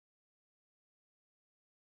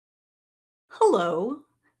Hello,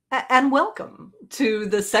 and welcome to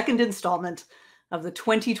the second installment of the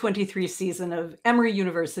 2023 season of Emory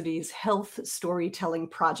University's Health Storytelling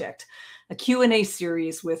Project, a Q&A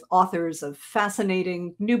series with authors of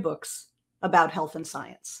fascinating new books about health and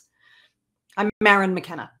science. I'm Maryn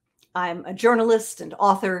McKenna. I'm a journalist and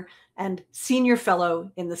author and senior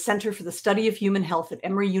fellow in the Center for the Study of Human Health at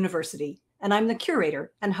Emory University, and I'm the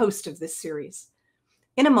curator and host of this series.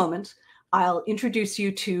 In a moment, I'll introduce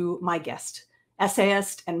you to my guest,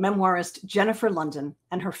 essayist and memoirist Jennifer Lunden,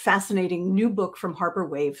 and her fascinating new book from Harper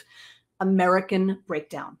Wave, American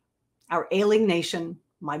Breakdown: Our Ailing Nation,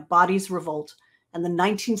 My Body's Revolt, and the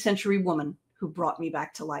 19th-Century Woman Who Brought Me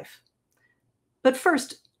Back to Life. But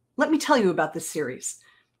first, let me tell you about this series.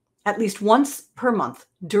 At least once per month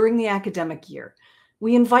during the academic year,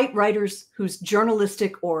 we invite writers whose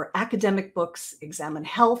journalistic or academic books examine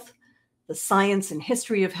health, the science and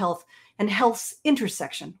history of health, and health's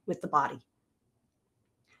intersection with the body.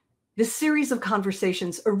 This series of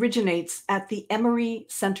conversations originates at the Emory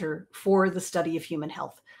Center for the Study of Human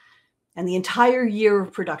Health, and the entire year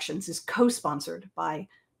of productions is co-sponsored by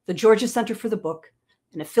the Georgia Center for the Book,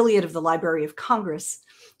 an affiliate of the Library of Congress,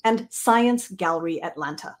 and Science Gallery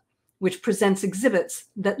Atlanta, which presents exhibits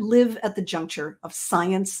that live at the juncture of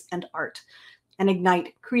science and art and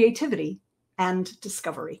ignite creativity and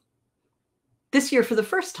discovery. This year, for the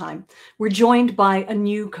first time, we're joined by a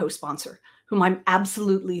new co-sponsor, whom I'm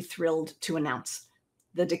absolutely thrilled to announce: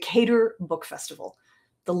 the Decatur Book Festival,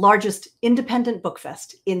 the largest independent book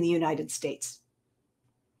fest in the United States.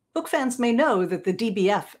 Book fans may know that the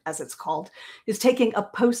DBF, as it's called, is taking a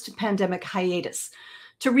post-pandemic hiatus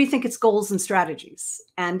to rethink its goals and strategies.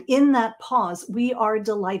 And in that pause, we are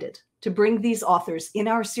delighted to bring these authors in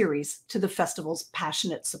our series to the festival's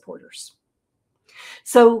passionate supporters.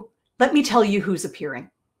 So let me tell you who's appearing.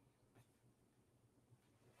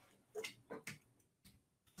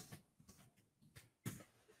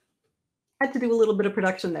 Had to do a little bit of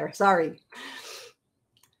production there, sorry.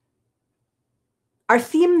 Our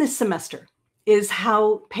theme this semester is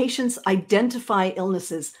how patients identify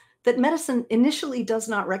illnesses that medicine initially does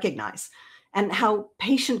not recognize, and how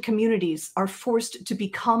patient communities are forced to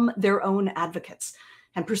become their own advocates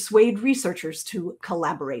and persuade researchers to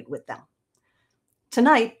collaborate with them.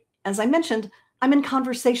 Tonight, as I mentioned, I'm in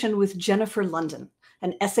conversation with Jennifer Lunden,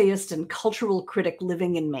 an essayist and cultural critic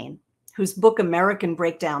living in Maine, whose book American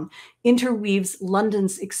Breakdown interweaves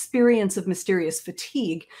London's experience of mysterious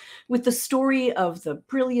fatigue with the story of the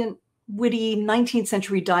brilliant, witty 19th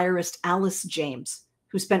century diarist Alice James,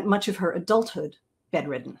 who spent much of her adulthood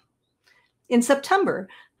bedridden. In September,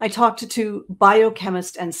 I talked to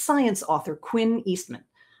biochemist and science author Quinn Eastman,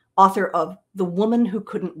 author of The Woman Who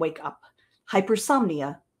Couldn't Wake Up,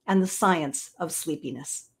 Hypersomnia and the Science of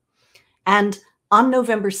Sleepiness. And on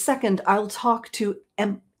November 2nd, I'll talk to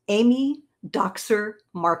Amy Doxer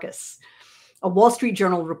Marcus, a Wall Street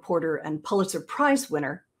Journal reporter and Pulitzer Prize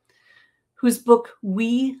winner, whose book,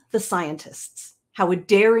 We the Scientists: How a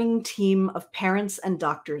Daring Team of Parents and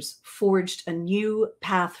Doctors Forged a New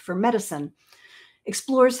Path for Medicine,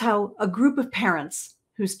 explores how a group of parents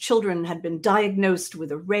whose children had been diagnosed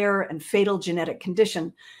with a rare and fatal genetic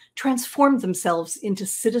condition transformed themselves into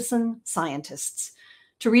citizen scientists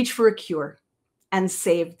to reach for a cure and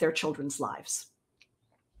save their children's lives.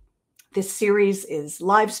 This series is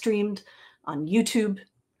live streamed on YouTube,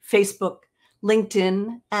 Facebook,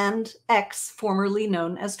 LinkedIn, and X, formerly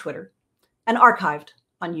known as Twitter, and archived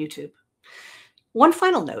on YouTube. One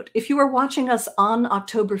final note: if you are watching us on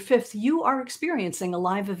October 5th, you are experiencing a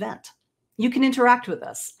live event. You can interact with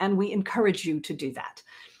us, and we encourage you to do that.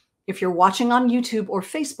 If you're watching on YouTube or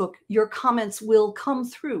Facebook, your comments will come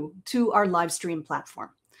through to our live stream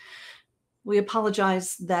platform. We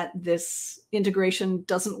apologize that this integration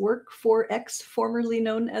doesn't work for X, formerly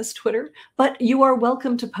known as Twitter, but you are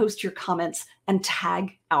welcome to post your comments and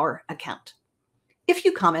tag our account. If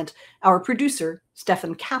you comment, our producer,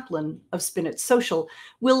 Stefan Kaplan of Spin It Social,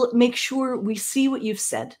 will make sure we see what you've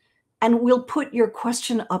said, and we'll put your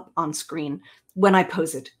question up on screen when I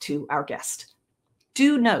pose it to our guest.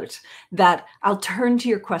 Do note that I'll turn to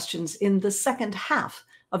your questions in the second half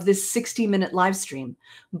of this 60-minute live stream,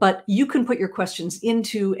 but you can put your questions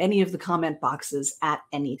into any of the comment boxes at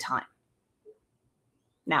any time.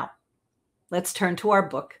 Now, let's turn to our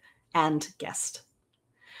book and guest.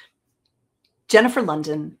 Jennifer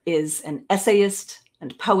Lunden is an essayist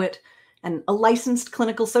and poet and a licensed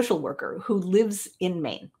clinical social worker who lives in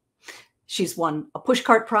Maine. She's won a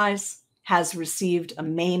Pushcart Prize, has received a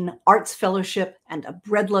Maine Arts Fellowship and a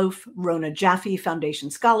Bread Loaf Rona Jaffe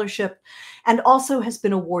Foundation Scholarship, and also has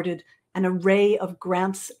been awarded an array of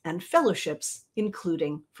grants and fellowships,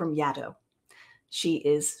 including from Yaddo. She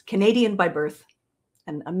is Canadian by birth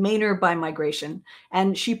and a Mainer by migration,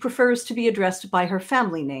 and she prefers to be addressed by her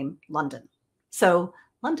family name, Lunden. So,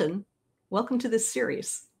 Lunden, welcome to this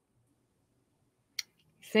series.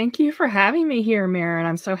 Thank you for having me here, Maryn.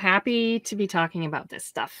 I'm so happy to be talking about this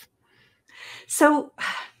stuff. So,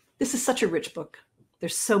 this is such a rich book.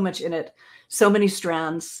 There's so much in it, so many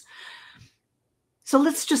strands. So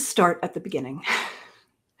let's just start at the beginning.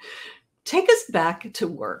 Take us back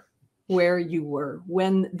to where you were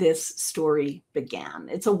when this story began.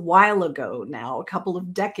 It's a while ago now, a couple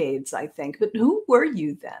of decades, I think. But who were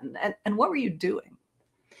you then, and what were you doing?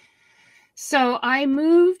 So I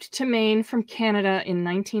moved to Maine from Canada in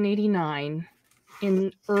 1989,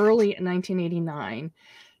 in early 1989,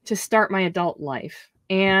 to start my adult life.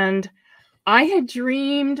 And I had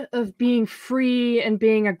dreamed of being free and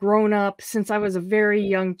being a grown-up since I was a very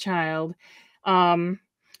young child.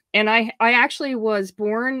 And I actually was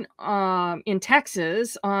born in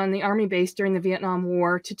Texas on the Army base during the Vietnam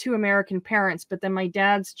War to two American parents, but then my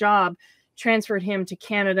dad's job transferred him to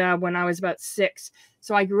Canada when I was about 6.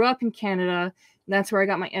 So I grew up in Canada, and that's where I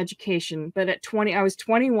got my education. But at 20, I was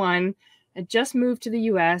 21, I just moved to the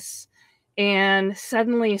US, and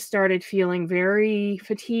suddenly started feeling very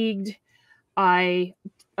fatigued. I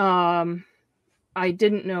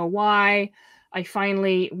didn't know why. I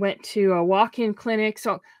finally went to a walk-in clinic.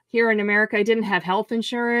 So here in America, I didn't have health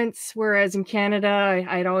insurance, whereas in Canada,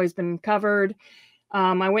 I'd always been covered.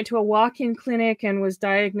 I went to a walk-in clinic and was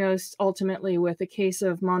diagnosed ultimately with a case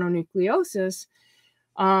of mononucleosis.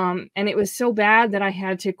 And it was so bad that I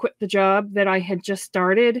had to quit the job that I had just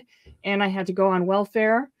started, and I had to go on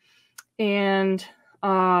welfare. And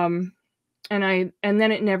then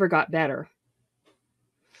it never got better.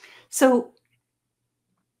 So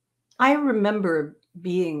I remember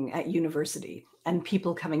being at university and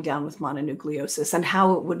people coming down with mononucleosis and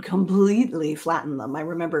how it would completely flatten them. I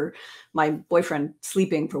remember my boyfriend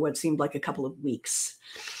sleeping for what seemed like a couple of weeks.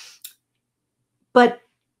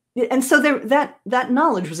 And so that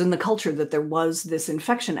knowledge was in the culture, that there was this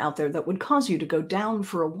infection out there that would cause you to go down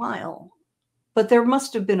for a while. But there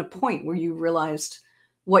must have been a point where you realized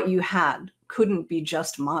what you had couldn't be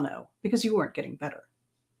just mono, because you weren't getting better.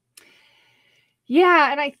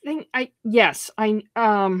 Yeah, and I think at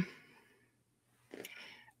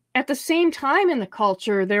the same time in the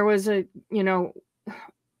culture, there was a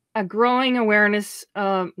growing awareness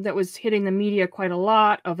that was hitting the media quite a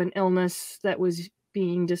lot of an illness that was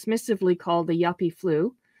being dismissively called the yuppie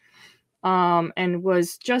flu, and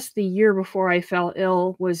was just the year before I fell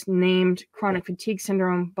ill, was named chronic fatigue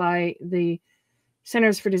syndrome by the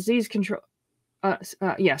Centers for Disease Control.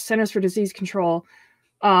 Centers for Disease Control.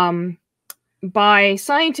 By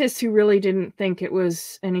scientists who really didn't think it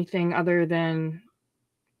was anything other than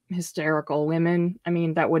hysterical women. I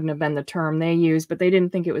mean, that wouldn't have been the term they used, but they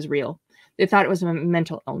didn't think it was real. They thought it was a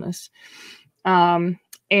mental illness. And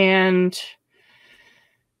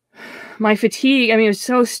my fatigue, I mean, it was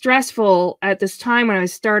so stressful at this time when I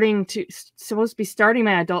was supposed to be starting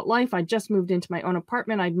my adult life. I just moved into my own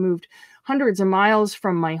apartment. I'd moved hundreds of miles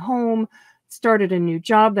from my home, started a new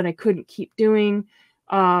job that I couldn't keep doing.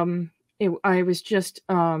 I was just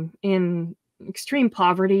in extreme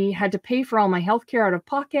poverty, had to pay for all my healthcare out of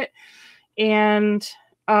pocket, and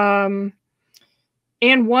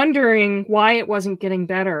wondering why it wasn't getting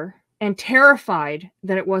better, and terrified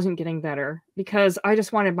that it wasn't getting better, because I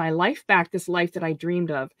just wanted my life back, this life that I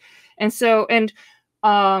dreamed of. And so,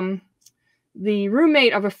 the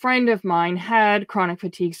roommate of a friend of mine had chronic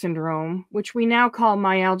fatigue syndrome, which we now call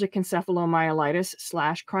myalgic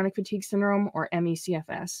encephalomyelitis / chronic fatigue syndrome, or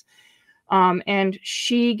MECFS. And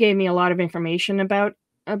she gave me a lot of information about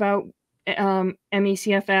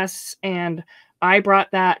MECFS, and I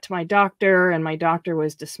brought that to my doctor, and my doctor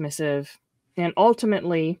was dismissive and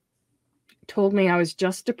ultimately told me I was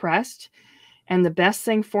just depressed, and the best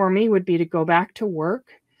thing for me would be to go back to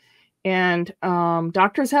work. And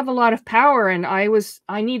doctors have a lot of power, and I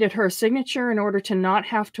needed her signature in order to not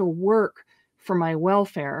have to work for my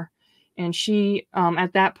welfare. And she,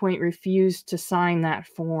 at that point, refused to sign that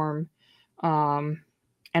form. And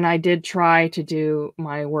I did try to do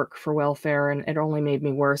my work for welfare, and it only made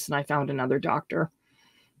me worse, and I found another doctor.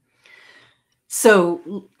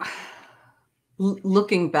 So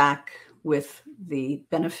looking back with the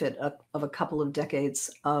benefit of a couple of decades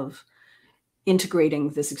of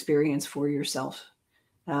integrating this experience for yourself,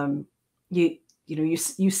 you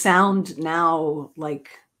sound now like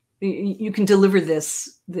you can deliver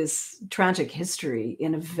this tragic history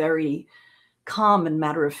in a very calm and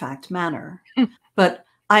matter-of-fact manner. But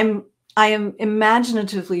I am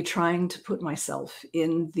imaginatively trying to put myself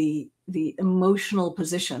in the emotional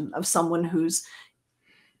position of someone who's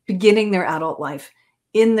beginning their adult life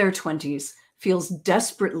in their 20s, feels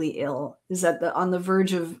desperately ill, is on the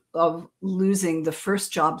verge of losing the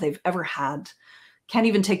first job they've ever had, can't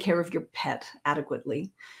even take care of your pet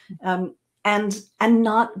adequately, and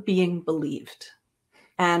not being believed.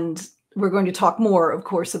 And we're going to talk more, of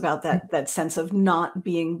course, about that sense of not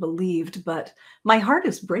being believed. But my heart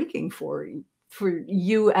is breaking for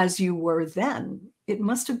you as you were then. It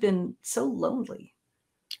must have been so lonely.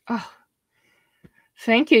 Oh,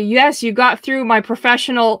 thank you. Yes, you got through my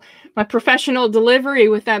professional delivery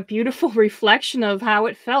with that beautiful reflection of how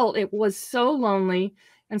it felt. It was so lonely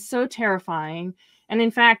and so terrifying. And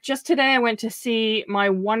in fact, just today I went to see my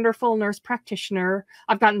wonderful nurse practitioner.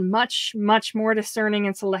 I've gotten much, much more discerning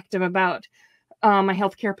and selective about my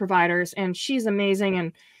healthcare providers, and she's amazing.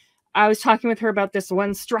 And I was talking with her about this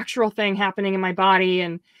one structural thing happening in my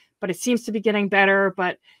body, but it seems to be getting better.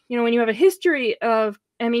 But, when you have a history of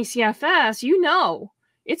ME/CFS,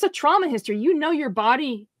 it's a trauma history. Your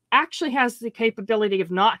body actually has the capability of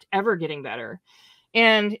not ever getting better.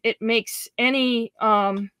 And it makes any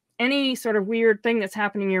sort of weird thing that's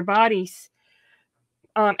happening in your body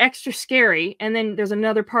extra scary. And then there's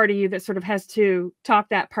another part of you that sort of has to talk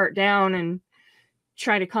that part down and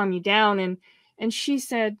try to calm you down. And she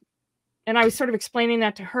said, and I was sort of explaining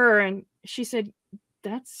that to her, and she said,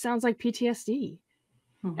 that sounds like PTSD.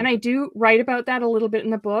 Mm-hmm. And I do write about that a little bit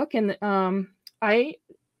in the book. And I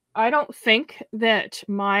don't think that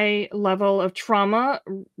my level of trauma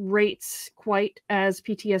rates quite as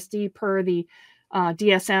PTSD per the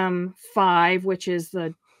DSM-5, which is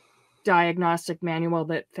the diagnostic manual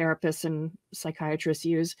that therapists and psychiatrists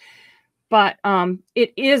use. But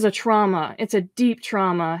it is a trauma. It's a deep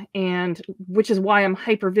trauma, and which is why I'm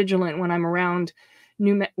hypervigilant when I'm around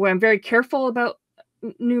where I'm very careful about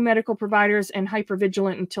new medical providers and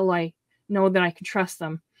hypervigilant until I know that I can trust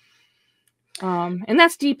them. And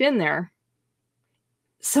that's deep in there.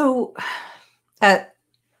 So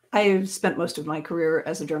I've spent most of my career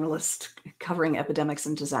as a journalist covering epidemics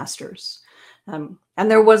and disasters. And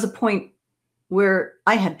there was a point where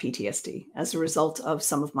I had PTSD as a result of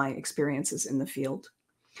some of my experiences in the field.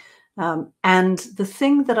 And the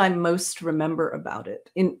thing that I most remember about it,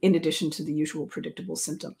 in addition to the usual predictable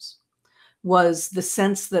symptoms, was the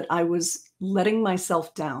sense that I was letting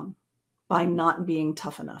myself down by not being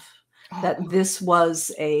tough enough. Oh. That this was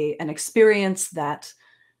an experience that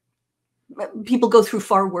people go through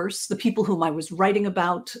far worse. The people whom I was writing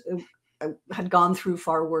about had gone through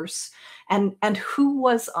far worse. And who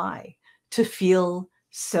was I to feel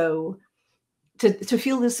so, to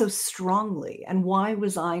feel this so strongly? And why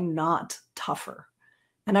was I not tougher?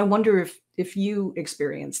 And I wonder if you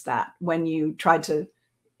experienced that when you tried to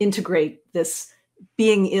integrate this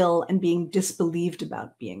being ill and being disbelieved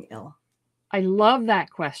about being ill. I love that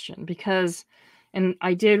question because, and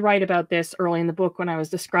I did write about this early in the book when I was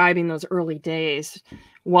describing those early days,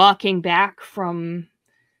 walking back from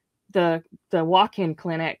the walk-in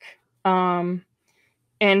clinic, and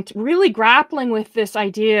really grappling with this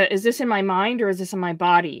idea, is this in my mind or is this in my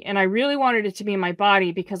body? And I really wanted it to be in my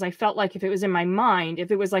body because I felt like if it was in my mind, if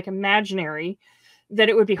it was like imaginary, that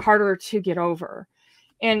it would be harder to get over.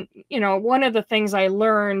 And, one of the things I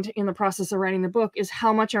learned in the process of writing the book is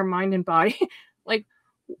how much our mind and body, like,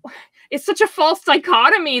 it's such a false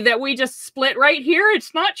dichotomy that we just split right here.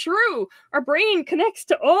 It's not true. Our brain connects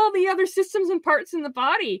to all the other systems and parts in the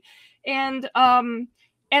body. And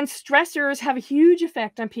stressors have a huge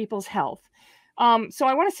effect on people's health. So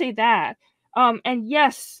I want to say that. And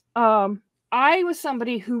yes, I was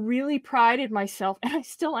somebody who really prided myself, and I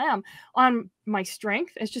still am, on my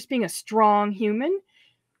strength as just being a strong human.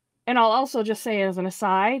 And I'll also just say as an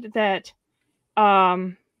aside that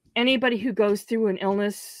anybody who goes through an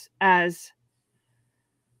illness as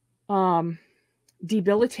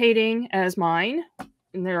debilitating as mine,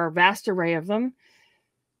 and there are a vast array of them,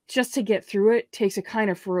 just to get through it takes a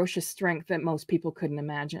kind of ferocious strength that most people couldn't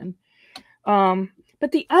imagine.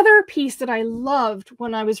 But the other piece that I loved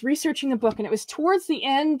when I was researching the book, and it was towards the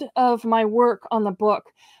end of my work on the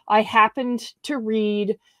book, I happened to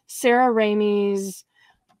read Sarah Ramey's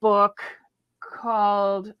book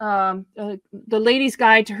called The Lady's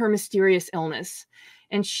Guide to Her Mysterious Illness.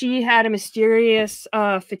 And she had a mysterious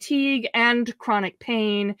fatigue and chronic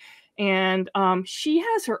pain. And she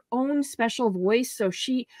has her own special voice. So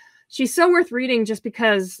she's so worth reading just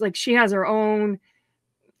because, like, she has her own,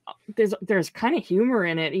 there's kind of humor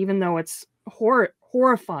in it, even though it's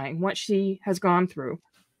horrifying what she has gone through.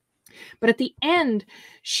 But at the end,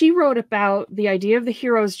 she wrote about the idea of the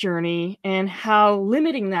hero's journey and how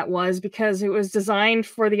limiting that was because it was designed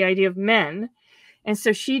for the idea of men. And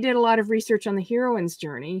so she did a lot of research on the heroine's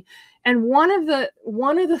journey. And one of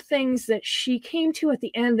the things that she came to at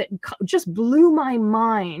the end that just blew my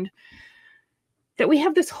mind, that we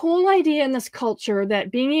have this whole idea in this culture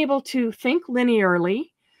that being able to think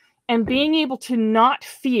linearly and being able to not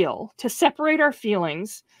feel, to separate our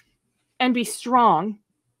feelings and be strong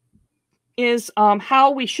is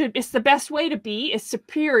how we should, it's the best way to be, is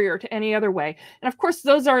superior to any other way. And of course,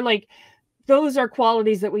 those are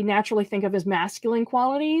qualities that we naturally think of as masculine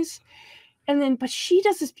qualities. And then, but she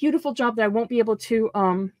does this beautiful job that I won't be able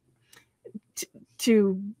to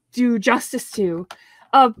do justice to,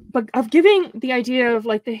 of giving the idea of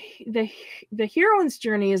like the heroine's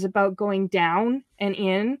journey is about going down and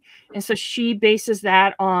in, and so she bases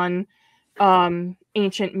that on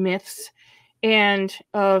ancient myths, and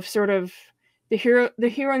of sort of the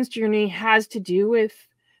heroine's journey has to do with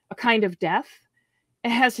a kind of death. It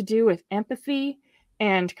has to do with empathy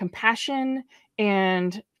and compassion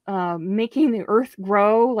and making the earth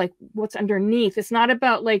grow, like what's underneath. It's not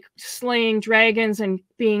about like slaying dragons and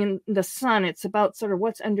being in the sun. It's about sort of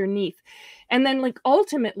what's underneath. And then like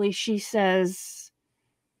ultimately she says,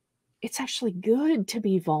 it's actually good to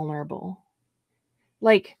be vulnerable.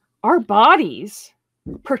 Like our bodies,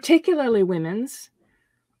 particularly women's,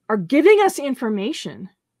 are giving us information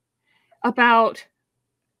about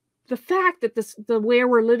the fact that the way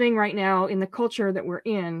we're living right now in the culture that we're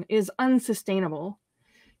in is unsustainable.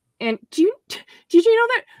 And did you know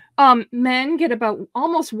that men get about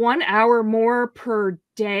almost 1 hour more per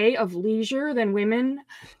day of leisure than women?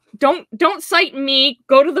 Don't cite me,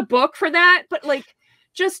 go to the book for that, but like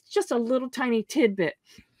just a little tiny tidbit.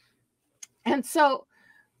 And so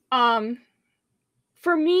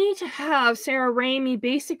for me to have Sarah Ramey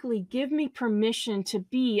basically give me permission to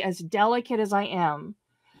be as delicate as I am.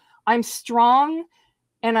 I'm strong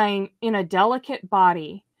and I'm in a delicate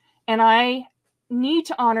body, and I need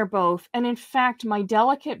to honor both. And in fact, my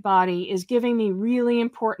delicate body is giving me really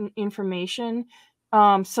important information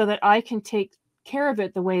so that I can take care of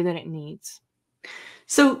it the way that it needs.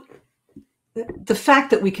 So the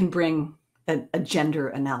fact that we can bring a gender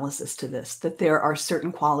analysis to this, that there are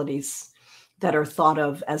certain qualities that are thought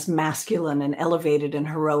of as masculine and elevated and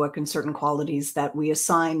heroic, and certain qualities that we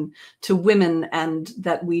assign to women and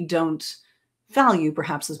that we don't value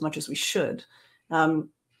perhaps as much as we should,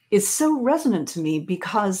 is so resonant to me,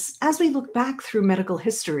 because as we look back through medical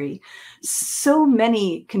history, so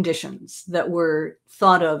many conditions that were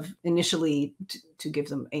thought of initially, to give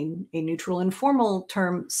them a neutral and formal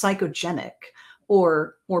term, psychogenic,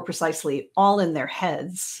 or more precisely, all in their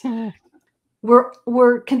heads,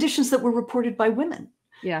 were conditions that were reported by women.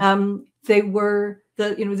 Yeah. They were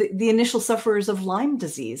the initial sufferers of Lyme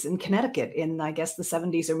disease in Connecticut in, I guess, the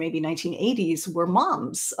 70s or maybe 1980s were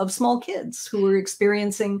moms of small kids who were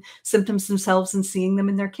experiencing symptoms themselves and seeing them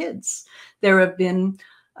in their kids. There have been,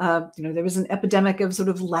 there was an epidemic of sort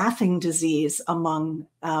of laughing disease among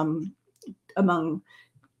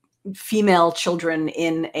female children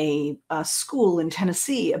in a school in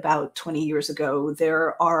Tennessee about 20 years ago.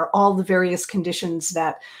 There are all the various conditions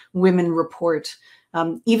that women report,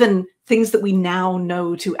 even things that we now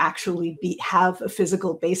know to actually have a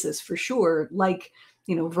physical basis for sure, like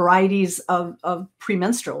varieties of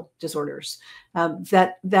premenstrual disorders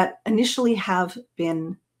that initially have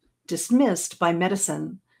been dismissed by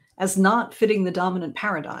medicine as not fitting the dominant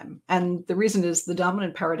paradigm. And the reason is the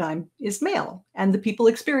dominant paradigm is male, and the people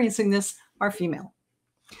experiencing this are female.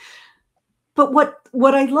 But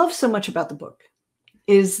what I love so much about the book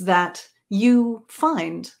is that you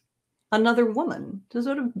find another woman to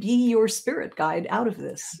sort of be your spirit guide out of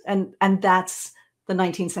this. And that's the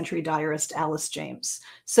 19th century diarist, Alice James.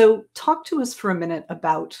 So talk to us for a minute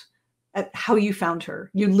about how you found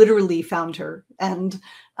her. You literally found her, and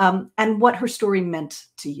what her story meant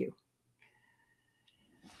to you.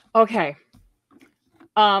 Okay.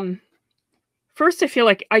 First, I feel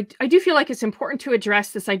like I do feel like it's important to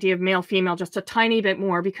address this idea of male female just a tiny bit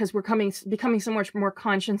more, because we're becoming so much more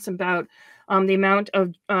conscious about the amount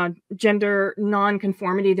of gender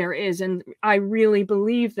nonconformity there is, and I really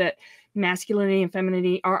believe that masculinity and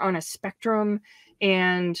femininity are on a spectrum,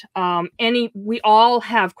 and we all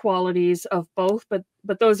have qualities of both, but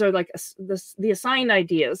those are like the assigned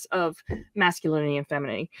ideas of masculinity and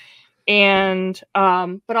femininity. And but I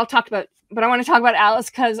want to talk about Alice,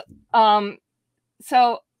 because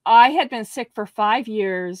so I had been sick for 5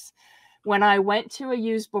 years when I went to a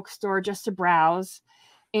used bookstore just to browse,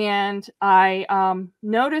 and I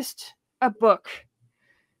noticed a book.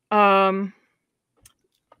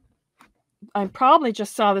 I probably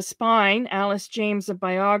just saw the spine, Alice James, a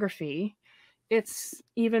biography, it's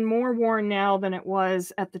even more worn now than it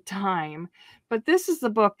was at the time. But this is the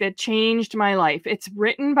book that changed my life. It's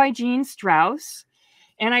written by Jean Strauss,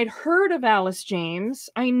 and I'd heard of Alice James.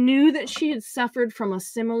 I knew that she had suffered from a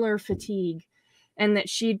similar fatigue and that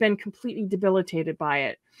she'd been completely debilitated by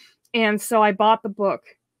it. And so I bought the book.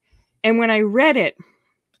 And when I read it,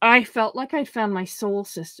 I felt like I'd found my soul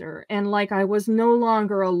sister and like I was no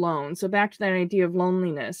longer alone. So back to that idea of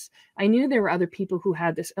loneliness. I knew there were other people who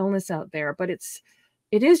had this illness out there, but it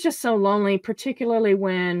is just so lonely, particularly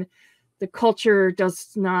when the culture does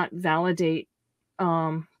not validate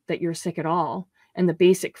that you're sick at all. And the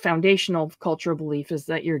basic foundational cultural belief is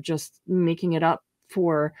that you're just making it up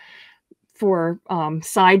for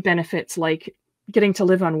side benefits like getting to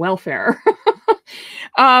live on welfare.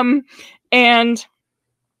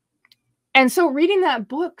 And so reading that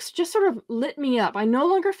book just sort of lit me up. I no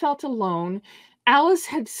longer felt alone. Alice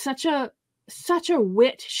had such a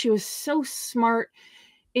wit. She was so smart.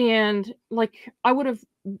 And like, I would have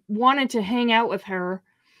wanted to hang out with her.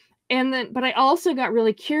 But I also got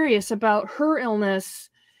really curious about her illness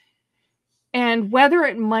and whether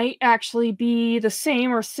it might actually be the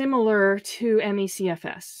same or similar to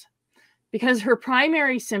ME/CFS. Because her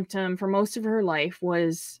primary symptom for most of her life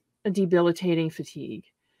was a debilitating fatigue.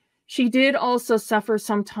 She did also suffer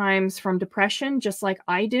sometimes from depression, just like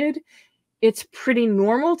I did. It's pretty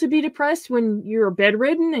normal to be depressed when you're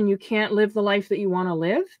bedridden and you can't live the life that you want to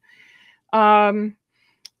live.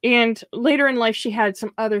 And later in life, she had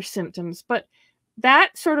some other symptoms, but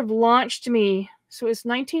that sort of launched me. So it was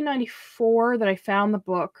 1994 that I found the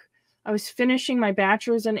book. I was finishing my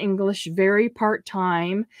bachelor's in English very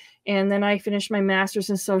part-time, and then I finished my master's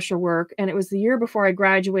in social work. And it was the year before I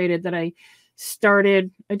graduated that I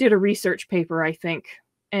did a research paper, I think.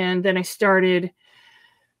 And then I started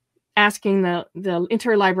asking the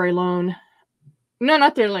interlibrary loan, no,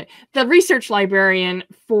 not the research librarian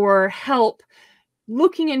for help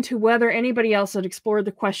looking into whether anybody else had explored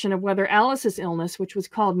the question of whether Alice's illness, which was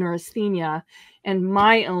called neurasthenia, and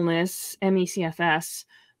my illness, ME/CFS,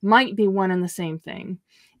 might be one and the same thing.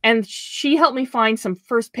 And she helped me find some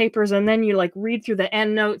first papers, and then you like read through the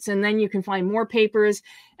end notes, and then you can find more papers.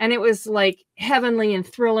 And it was like heavenly and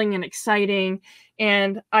thrilling and exciting.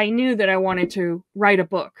 And I knew that I wanted to write a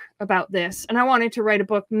book about this. And I wanted to write a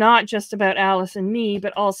book not just about Alice and me,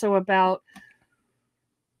 but also about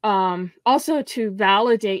also to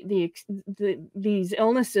validate these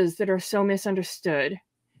illnesses that are so misunderstood.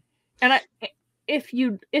 And if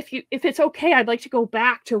it's okay, I'd like to go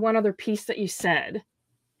back to one other piece that you said.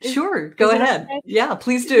 Sure, go ahead. Okay? Yeah,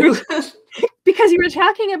 please do. Because you were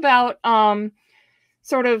talking about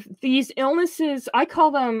sort of these illnesses. I call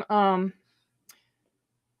them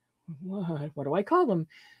what do I call them?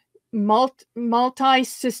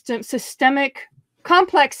 Systemic,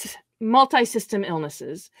 complex multi-system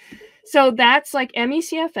illnesses. So that's like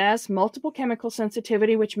ME/CFS, multiple chemical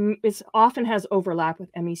sensitivity, which often has overlap with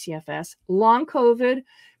ME/CFS, long COVID,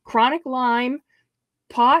 chronic Lyme,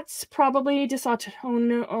 POTS, probably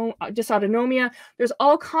dysautonomia. There's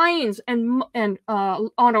all kinds and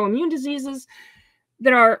autoimmune diseases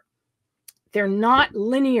that they're not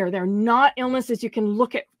linear. They're not illnesses you can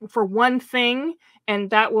look at for one thing and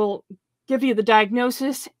that will give you the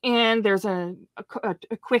diagnosis and there's a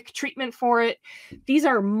quick treatment for it. These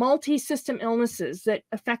are multi-system illnesses that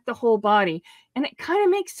affect the whole body. And it kind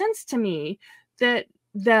of makes sense to me that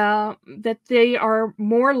they are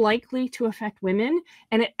more likely to affect women.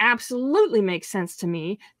 And it absolutely makes sense to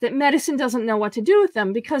me that medicine doesn't know what to do with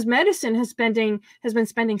them, because medicine has been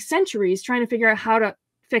spending centuries trying to figure out how to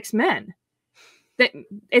fix men.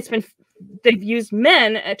 They've used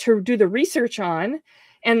men to do the research on,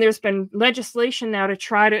 and there's been legislation now to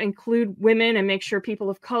try to include women and make sure people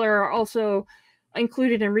of color are also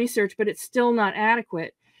included in research, but it's still not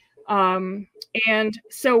adequate. And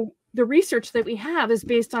so the research that we have is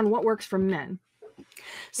based on what works for men.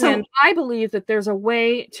 And I believe that there's a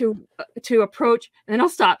way to approach, and then I'll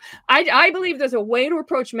stop. I believe there's a way to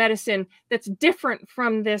approach medicine that's different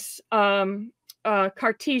from this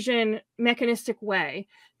Cartesian mechanistic way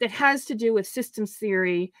that has to do with systems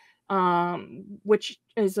theory, which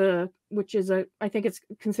is I think it's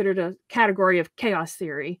considered a category of chaos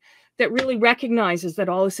theory that really recognizes that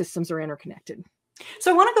all the systems are interconnected.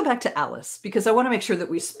 So I want to go back to Alice, because I want to make sure that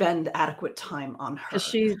we spend adequate time on her.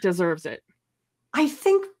 She deserves it. I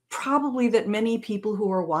think probably that many people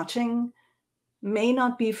who are watching may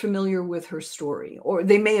not be familiar with her story, or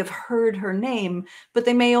they may have heard her name, but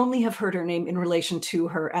they may only have heard her name in relation to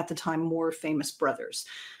her, at the time, more famous brothers.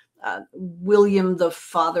 William, the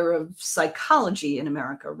father of psychology in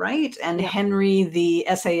America, right? And yeah. Henry, the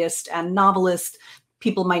essayist and novelist,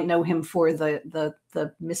 people might know him for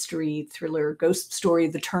the mystery thriller ghost story,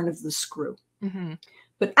 The Turn of the Screw. Mm-hmm.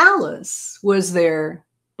 But Alice was their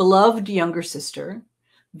beloved younger sister,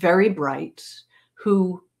 very bright,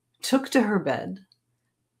 who took to her bed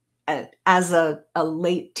as a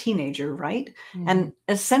late teenager, right? Mm-hmm. And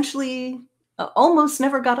essentially almost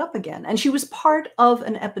never got up again. And she was part of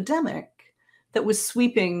an epidemic that was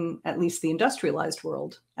sweeping at least the industrialized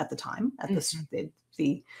world at the time, at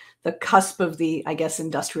the cusp of the, I guess,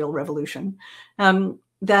 industrial revolution.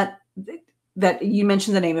 That you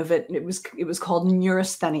mentioned the name of it. It was called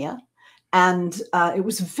neurasthenia, and it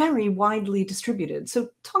was very widely distributed. So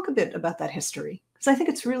talk a bit about that history, because I think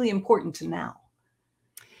it's really important to now.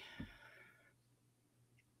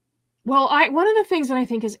 Well, one of the things that I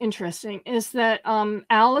think is interesting is that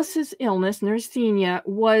Alice's illness, neurasthenia,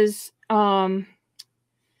 was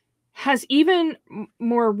has even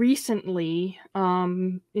more recently,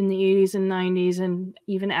 in the 80s and 90s, and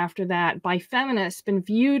even after that, by feminists, been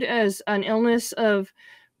viewed as an illness of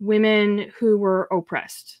women who were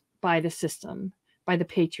oppressed by the system, by the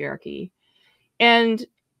patriarchy. And,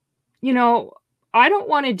 you know, I don't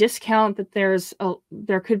want to discount that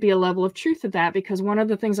there could be a level of truth to that, because one of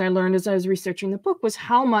the things I learned as I was researching the book was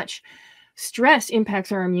how much stress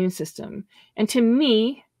impacts our immune system. And to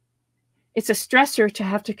me, it's a stressor to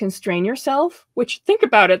have to constrain yourself, which, think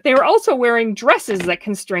about it, they were also wearing dresses that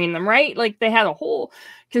constrain them, right? Like they had a whole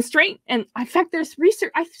constraint. And in fact, there's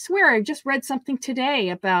research, I swear I just read something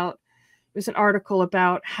today about, it was an article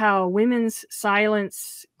about how women's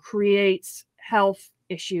silence creates health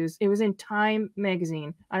issues. It was in Time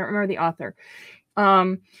magazine. I don't remember the author.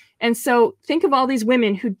 And so think of all these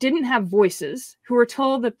women who didn't have voices, who were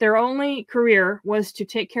told that their only career was to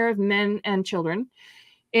take care of men and children,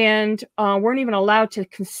 and weren't even allowed to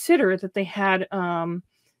consider that they had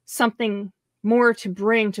something more to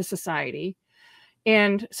bring to society.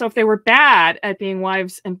 And so if they were bad at being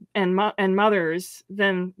wives and mothers,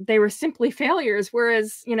 then they were simply failures.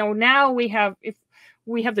 Whereas, you know, now if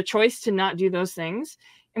we have the choice to not do those things,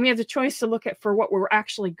 and we have the choice to look at for what we're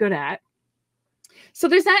actually good at. So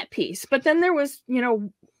there's that piece. But then there was, you know,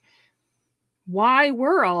 why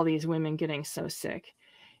were all these women getting so sick?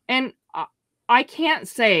 And I can't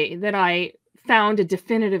say that I found a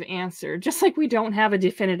definitive answer, just like we don't have a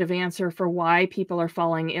definitive answer for why people are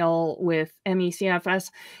falling ill with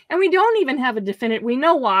ME/CFS. And we don't even have we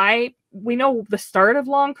know why. We know the start of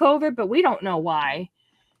long COVID, but we don't know why.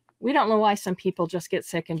 We don't know why some people just get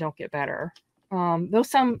sick and don't get better. Though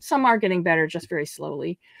some are getting better, just very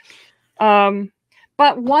slowly. But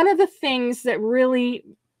one of the things that really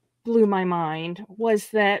blew my mind was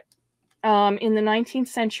that in the 19th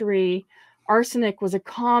century, arsenic was a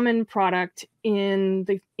common product in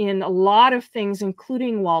a lot of things,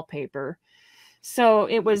 including wallpaper. So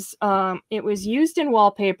it was used in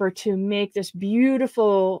wallpaper to make this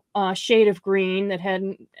beautiful shade of green that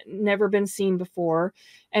had never been seen before,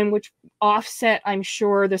 and which offset, I'm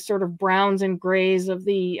sure, the sort of browns and grays of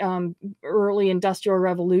the early Industrial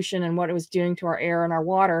Revolution and what it was doing to our air and our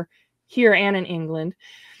water here and in England.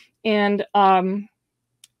 And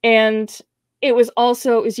it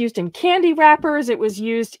was used in candy wrappers. It was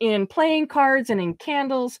used in playing cards and in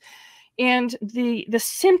candles. And the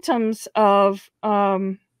symptoms of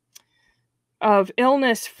illness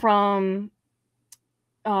from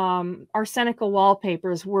arsenical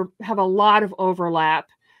wallpapers have a lot of overlap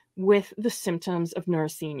with the symptoms of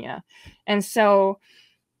neurasthenia. And so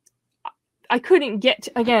I couldn't get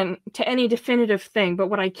to any definitive thing, but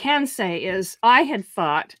what I can say is I had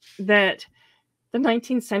thought that the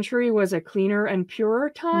 19th century was a cleaner and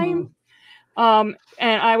purer time. And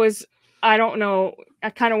I don't know,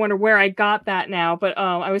 I kind of wonder where I got that now, but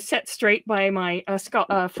I was set straight by my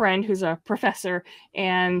friend who's a professor.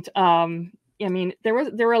 And I mean, there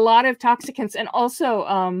were a lot of toxicants, and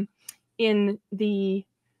also in the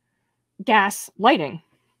gas lighting.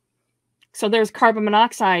 So there's carbon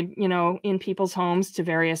monoxide, you know, in people's homes to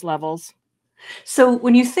various levels. So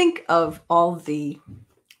when you think of all the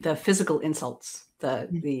physical insults,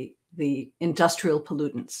 the industrial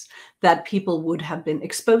pollutants that people would have been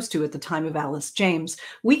exposed to at the time of Alice James,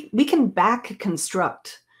 we can back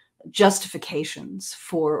construct justifications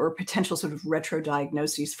for, or potential sort of retro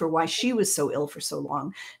diagnoses for, why she was so ill for so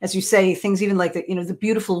long. As you say, things even like the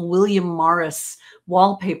beautiful William Morris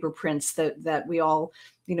wallpaper prints that we all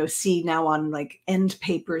see now on like end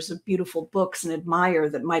papers of beautiful books and admire,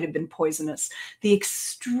 that might have been poisonous. The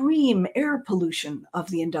extreme air pollution of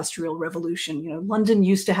the Industrial Revolution. London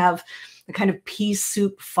used to have the kind of pea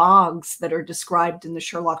soup fogs that are described in the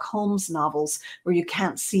Sherlock Holmes novels, where you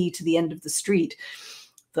can't see to the end of the street.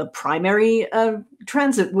 the primary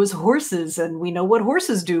transit was horses, and we know what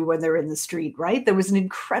horses do when they're in the street, right? There was an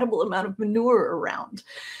incredible amount of manure around.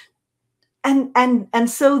 And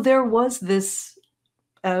so there was this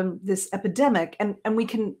epidemic, and we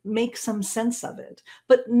can make some sense of it.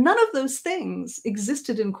 But none of those things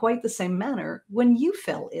existed in quite the same manner when you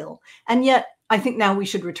fell ill. And yet, I think now we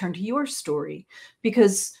should return to your story,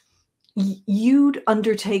 because you'd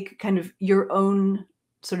undertake kind of your own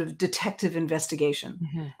sort of detective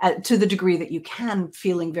investigation to the degree that you can,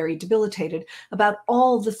 feeling very debilitated about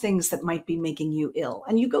all the things that might be making you ill.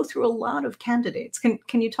 And you go through a lot of candidates.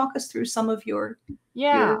 Can you talk us through some of your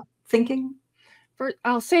thinking?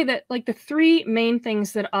 I'll say that, like, the three main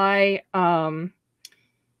things that I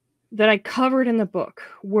covered in the book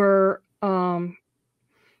were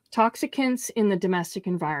toxicants in the domestic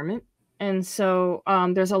environment. And so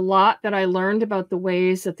there's a lot that I learned about the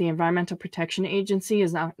ways that the Environmental Protection Agency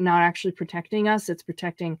is not actually protecting us. It's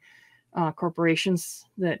protecting corporations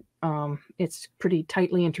that it's pretty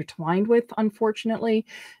tightly intertwined with, unfortunately.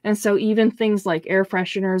 And so even things like air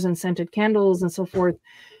fresheners and scented candles and so forth,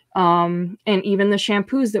 and even the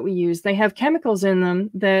shampoos that we use, they have chemicals in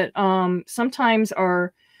them that sometimes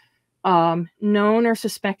are known or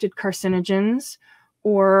suspected carcinogens,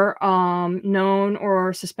 or known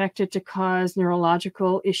or suspected to cause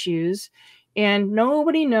neurological issues. And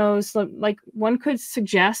nobody knows, like, one could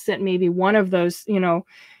suggest that maybe one of those,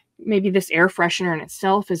 maybe this air freshener in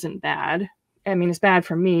itself isn't bad. I mean, it's bad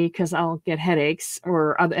for me because I'll get headaches,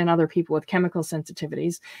 and other people with chemical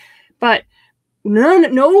sensitivities. But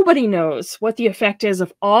nobody knows what the effect is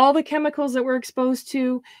of all the chemicals that we're exposed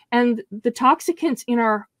to. And the toxicants in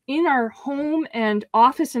our home and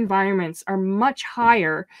office environments are much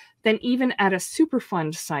higher than even at a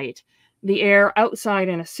Superfund site. The air outside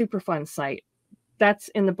in a Superfund site, that's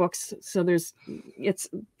in the books. So there's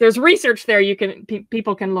research there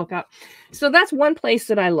people can look up. So that's one place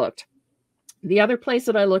that I looked. The other place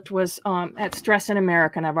that I looked was at stress in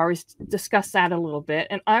America, and I've always discussed that a little bit.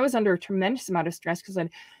 And I was under a tremendous amount of stress because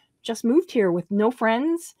I'd just moved here with no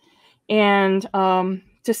friends, and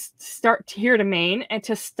to start here to Maine and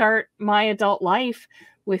to start my adult life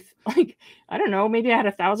with, like, I don't know, maybe I had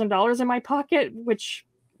 $1,000 in my pocket, which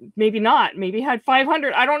maybe not, maybe had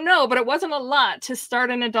 500, I don't know, but it wasn't a lot to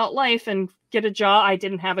start an adult life and get a job. I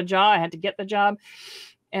didn't have a job. I had to get the job,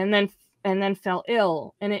 and then fell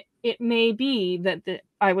ill. And it may be that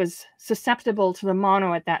I was susceptible to the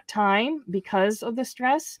mono at that time because of the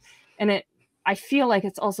stress. And I feel like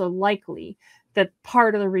it's also likely that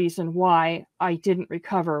part of the reason why I didn't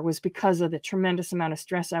recover was because of the tremendous amount of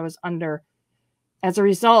stress I was under as a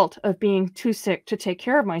result of being too sick to take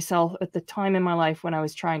care of myself at the time in my life when I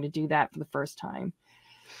was trying to do that for the first time.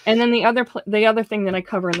 And then the other thing that I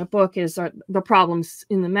cover in the book is the problems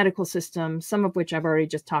in the medical system, some of which I've already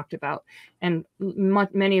just talked about, and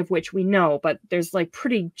many of which we know, but there's like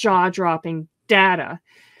pretty jaw-dropping data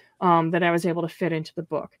that I was able to fit into the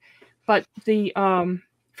book. But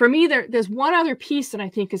for me, there's one other piece that I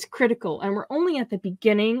think is critical, and we're only at the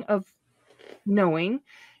beginning of knowing,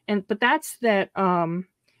 but that's that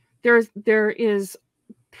there is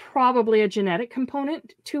probably a genetic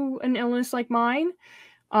component to an illness like mine.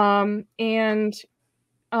 And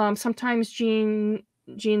sometimes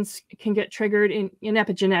genes can get triggered in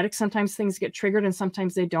epigenetics. Sometimes things get triggered and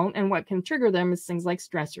sometimes they don't. And what can trigger them is things like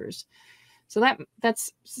stressors. So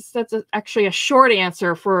that's actually a short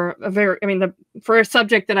answer for for a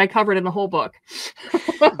subject that I covered in the whole book.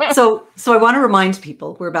 So I want to remind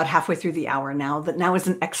people, we're about halfway through the hour now, that now is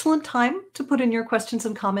an excellent time to put in your questions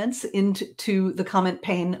and comments into the comment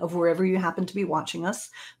pane of wherever you happen to be watching us,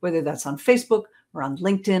 whether that's on Facebook or on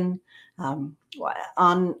LinkedIn, on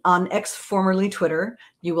X, formerly Twitter.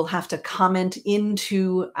 You will have to comment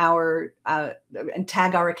into our and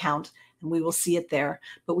tag our account, and we will see it there.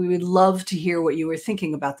 But we would love to hear what you were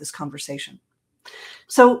thinking about this conversation.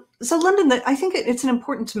 So Lunden, I think it's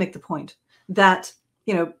important to make the point that,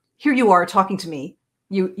 here you are talking to me.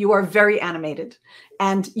 You are very animated,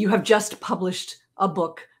 and you have just published a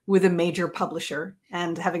book with a major publisher.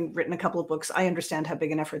 And having written a couple of books, I understand how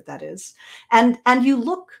big an effort that is. And you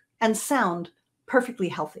look and sound perfectly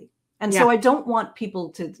healthy. And so I don't want people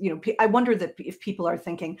to, I wonder that if people are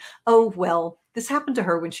thinking, oh, well, this happened to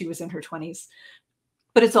her when she was in her 20s,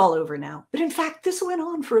 but it's all over now. But in fact, this went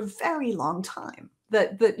on for a very long time,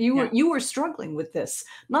 that you were struggling with this,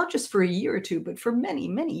 not just for a year or two, but for many,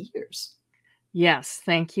 many years. Yes.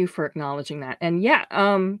 Thank you for acknowledging that. And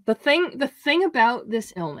the thing about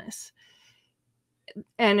this illness,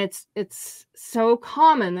 and it's so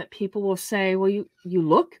common that people will say, well, you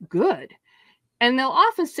look good. And they'll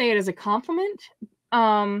often say it as a compliment.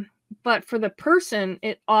 but for the person,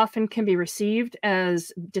 it often can be received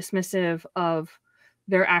as dismissive of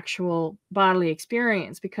their actual bodily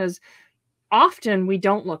experience, because often we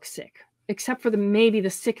don't look sick, except for maybe the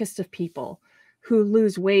sickest of people who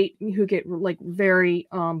lose weight, who get like very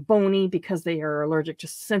bony because they are allergic,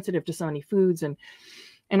 just sensitive to so many foods and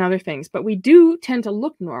other things. But we do tend to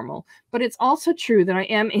look normal. But it's also true that I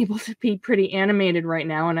am able to be pretty animated right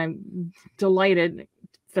now, and I'm delighted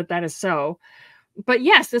that that is so. But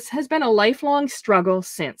yes, this has been a lifelong struggle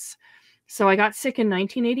since. So I got sick in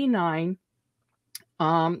 1989.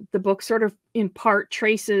 The book sort of in part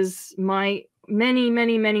traces my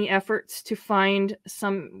many efforts to find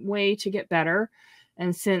some way to get better.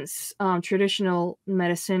 And since traditional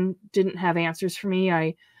medicine didn't have answers for me,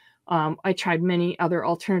 I tried many other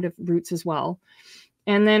alternative routes as well.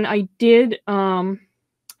 And then I did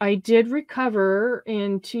recover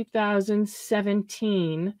in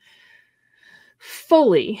 2017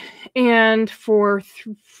 fully, and for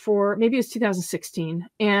maybe it was 2016,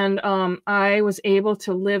 and I was able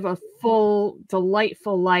to live a full,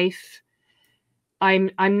 delightful life. I'm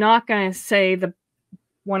not going to say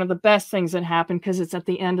one of the best things that happened, because it's at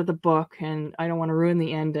the end of the book and I don't want to ruin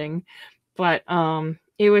the ending, but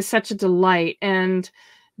it was such a delight. And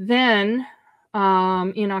then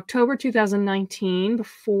in October 2019,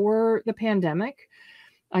 before the pandemic,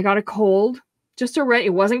 I got a cold.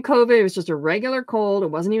 It wasn't COVID. It was just a regular cold. It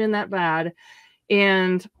wasn't even that bad.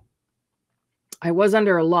 And I was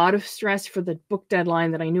under a lot of stress for the book deadline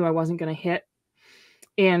that I knew I wasn't going to hit.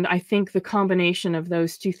 And I think the combination of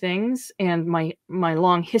those two things and my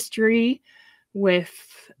long history with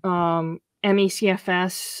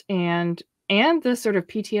ME/CFS and the sort of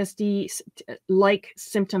PTSD-like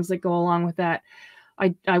symptoms that go along with that,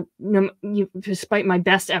 despite my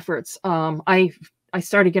best efforts, I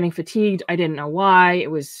started getting fatigued. I didn't know why.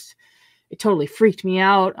 It totally freaked me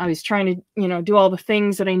out. I was trying to, do all the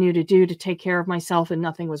things that I knew to do to take care of myself, and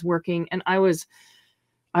nothing was working. And I was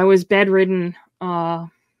bedridden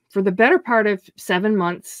for the better part of 7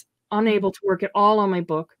 months, unable to work at all on my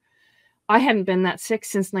book. I hadn't been that sick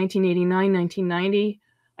since 1989, 1990.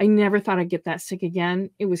 I never thought I'd get that sick again.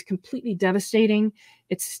 It was completely devastating.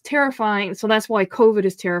 It's terrifying. So that's why COVID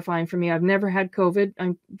is terrifying for me. I've never had COVID.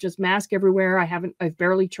 I'm just mask everywhere. I've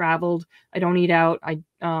barely traveled. I don't eat out.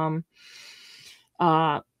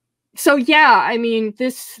 So yeah, I mean,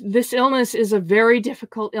 this illness is a very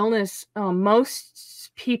difficult illness. Most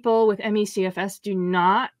people with ME/CFS do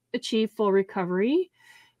not achieve full recovery.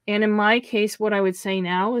 And in my case, what I would say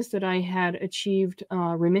now is that I had achieved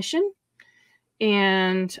remission.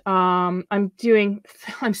 And I'm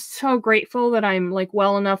so grateful that I'm like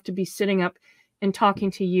well enough to be sitting up and talking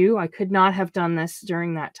to you. I could not have done this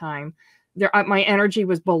during that time. My energy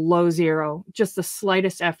was below zero. Just the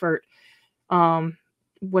slightest effort I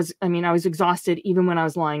was exhausted even when I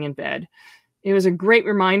was lying in bed. It was a great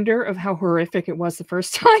reminder of how horrific it was the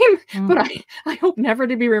first time, but I hope never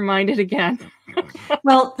to be reminded again.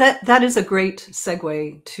 Well, that is a great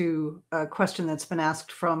segue to a question that's been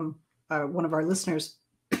asked from one of our listeners,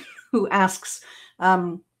 who asks,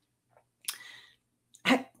 do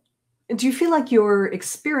you feel like your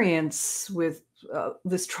experience with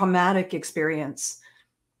this traumatic experience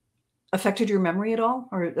affected your memory at all,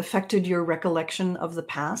 or affected your recollection of the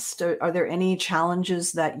past? Are there any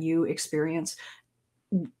challenges that you experience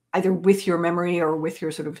either with your memory or with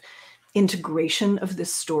your sort of integration of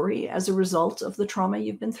this story as a result of the trauma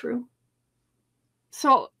you've been through?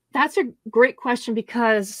 So that's a great question,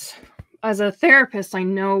 because as a therapist, I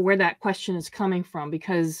know where that question is coming from,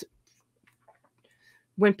 because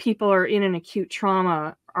when people are in an acute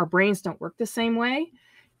trauma, our brains don't work the same way.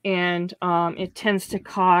 And it tends to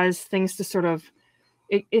cause things to sort of,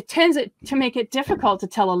 it tends to make it difficult to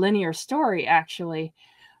tell a linear story, actually.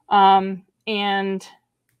 But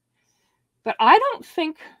I don't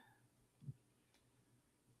think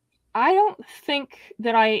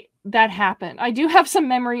that happened. I do have some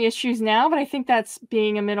memory issues now, but I think that's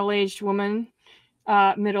being a middle-aged woman,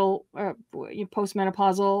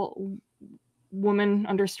 postmenopausal woman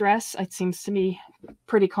under stress. It seems to be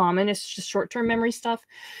pretty common. It's just short-term memory stuff.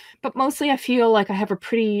 But mostly I feel like I have a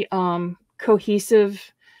pretty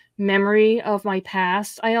cohesive memory of my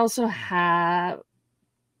past. I also have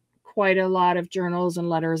quite a lot of journals and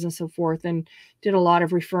letters and so forth, and did a lot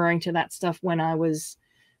of referring to that stuff when I was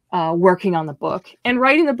working on the book. And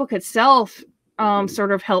writing the book itself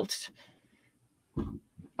sort of helped.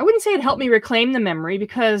 I wouldn't say it helped me reclaim the memory,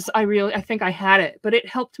 because I think I had it, but it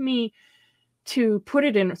helped me to put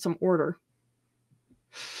it in some order.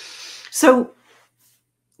 So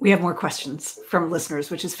we have more questions from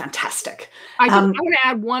listeners, which is fantastic. I want to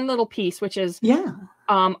add one little piece, which is,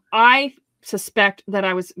 I suspect that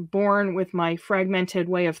I was born with my fragmented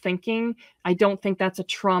way of thinking. I don't think that's a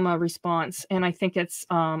trauma response. And I think it's,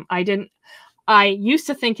 I used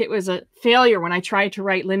to think it was a failure when I tried to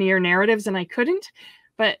write linear narratives and I couldn't,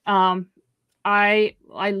 but I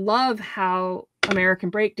love how American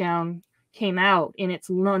Breakdown came out in its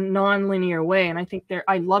non-linear way. And I think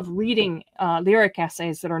I love reading lyric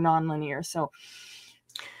essays that are non-linear. So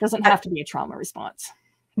it doesn't have to be a trauma response.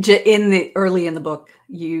 Early in the book,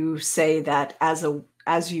 you say that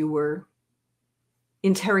as you were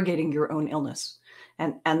interrogating your own illness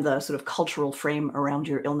and the sort of cultural frame around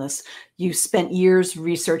your illness, you spent years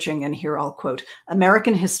researching, and here I'll quote,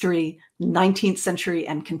 American history, 19th century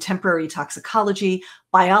and contemporary toxicology,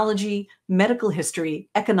 biology, medical history,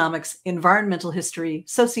 economics, environmental history,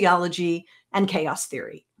 sociology, and chaos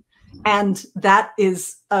theory. And that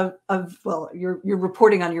is well, you're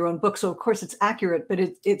reporting on your own book, so of course it's accurate, but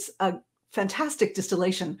it's a fantastic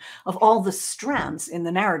distillation of all the strands in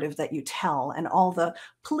the narrative that you tell and all the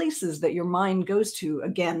places that your mind goes to,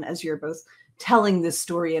 again, as you're both telling this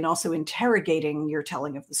story and also interrogating your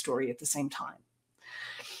telling of the story at the same time.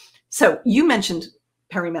 So you mentioned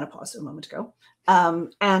perimenopause a moment ago.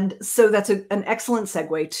 And so that's an excellent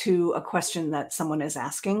segue to a question that someone is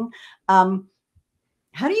asking.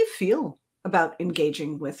 How do you feel about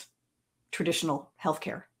engaging with traditional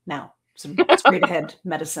healthcare now? So straight ahead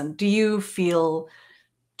medicine. Do you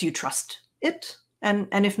trust it?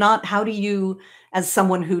 And if not, how do you, as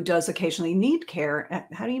someone who does occasionally need care,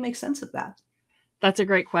 how do you make sense of that? That's a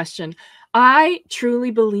great question. I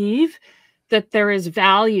truly believe that there is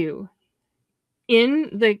value in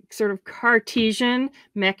the sort of Cartesian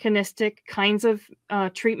mechanistic kinds of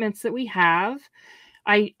treatments that we have.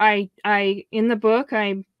 In the book,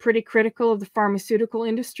 I'm pretty critical of the pharmaceutical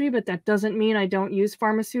industry, but that doesn't mean I don't use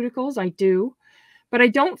pharmaceuticals. I do, but I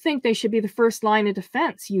don't think they should be the first line of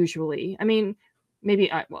defense. Usually, I mean,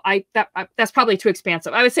 maybe that's probably too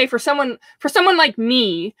expansive. I would say for someone like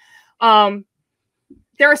me, there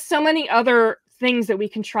are so many other things that we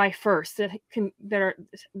can try first. There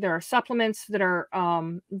are supplements that are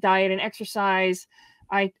diet and exercise.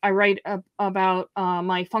 I write about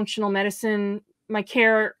my functional medicine. My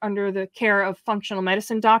care under the care of functional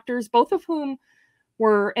medicine doctors, both of whom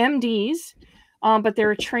were MDs, but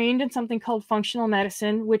they're trained in something called functional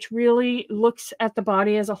medicine, which really looks at the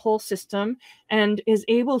body as a whole system and is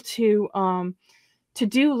able to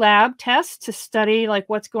do lab tests to study like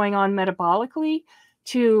what's going on metabolically,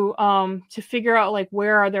 to figure out like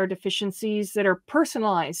where are there deficiencies that are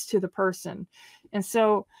personalized to the person. And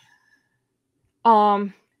so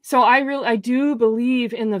I do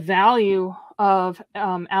believe in the value of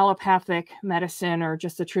allopathic medicine or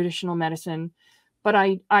just the traditional medicine, but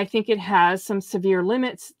I think it has some severe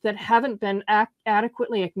limits that haven't been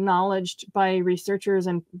adequately acknowledged by researchers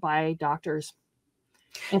and by doctors.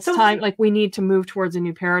 It's time, like, we need to move towards a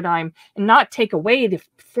new paradigm and not take away the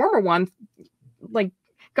former one. Like,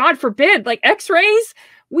 God forbid, like x-rays,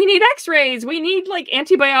 we need x-rays, we need like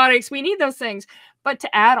antibiotics, we need those things, but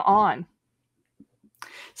to add on.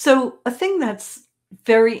 So a thing that's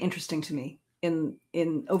very interesting to me in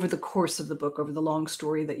over the course of the book, over the long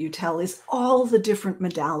story that you tell, is all the different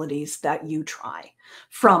modalities that you try,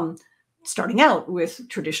 from starting out with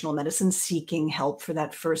traditional medicine, seeking help for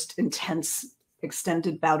that first intense,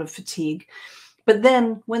 extended bout of fatigue. But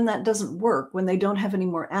then when that doesn't work, when they don't have any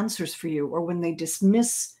more answers for you, or when they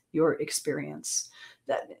dismiss your experience,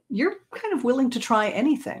 that you're kind of willing to try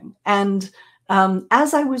anything. And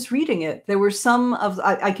as I was reading it, there were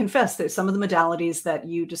I confess that some of the modalities that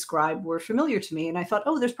you described were familiar to me. And I thought,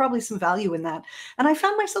 oh, there's probably some value in that. And I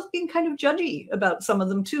found myself being kind of judgy about some of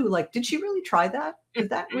them too. Like, did she really try that? Did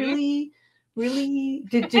that really,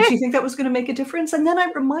 did she think that was going to make a difference? And then I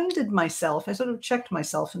reminded myself, I sort of checked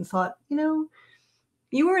myself and thought,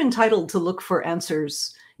 you were entitled to look for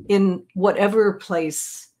answers in whatever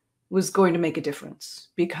place was going to make a difference,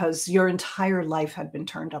 because your entire life had been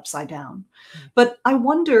turned upside down. But I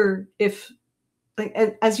wonder if, like,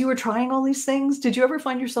 as you were trying all these things, did you ever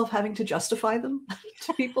find yourself having to justify them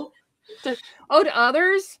to people? To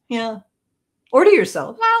others? Yeah. Or to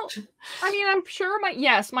yourself? Well, I mean, I'm sure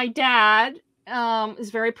my dad is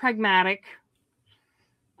very pragmatic.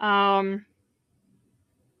 But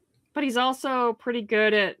he's also pretty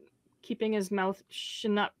good at keeping his mouth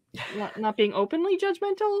not being openly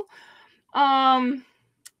judgmental. Yeah,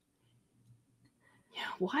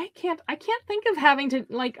 I can't think of having to,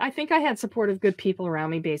 like, I think I had supportive good people around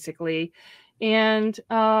me, basically. And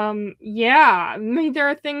yeah, I mean, there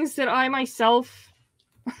are things that I myself,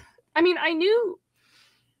 I mean, I don't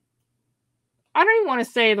even want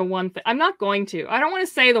to say the one thing. I'm not going to. I don't want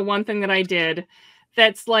to say the one thing that I did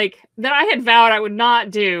that's like, that I had vowed I would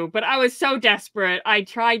not do, but I was so desperate. I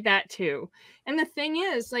tried that too. And the thing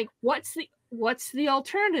is, like, what's the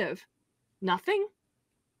alternative? Nothing.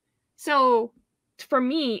 So for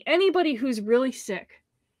me, anybody who's really sick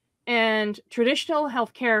and traditional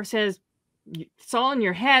healthcare says, it's all in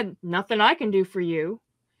your head, nothing I can do for you.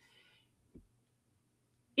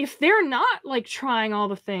 If they're not like trying all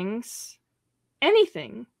the things,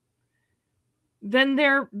 anything, then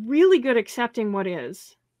they're really good accepting what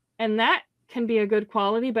is. And that can be a good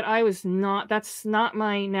quality, but that's not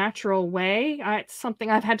my natural way. It's something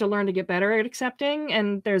I've had to learn to get better at accepting,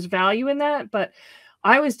 and there's value in that. But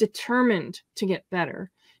I was determined to get better,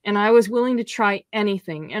 and I was willing to try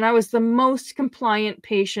anything. And I was the most compliant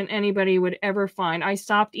patient anybody would ever find. I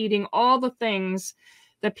stopped eating all the things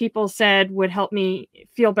that people said would help me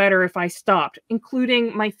feel better if I stopped,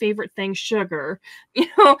 including my favorite thing, sugar.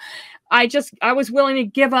 I was willing to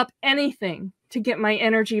give up anything to get my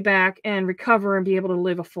energy back and recover and be able to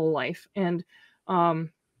live a full life. And I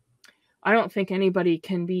don't think anybody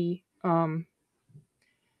can be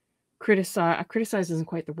criticize isn't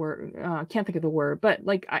quite the word. I can't think of the word, but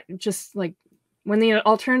like, when the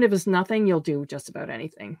alternative is nothing, you'll do just about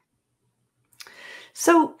anything.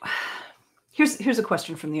 So here's a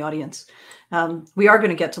question from the audience. We are going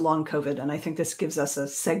to get to long COVID, and I think this gives us a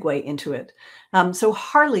segue into it. So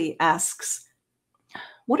Harley asks,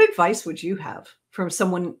 what advice would you have for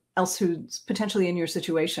someone else who's potentially in your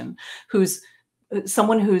situation, who's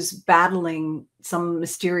someone who's battling some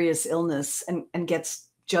mysterious illness and gets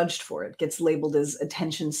judged for it, gets labeled as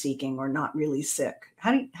attention seeking or not really sick?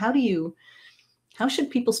 How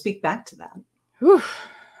should people speak back to that? Whew.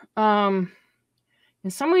 In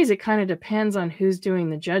some ways, it kind of depends on who's doing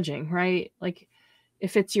the judging, right? Like,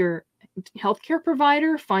 if it's your healthcare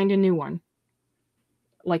provider, find a new one.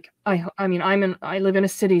 Like, I live in a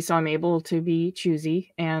city, so I'm able to be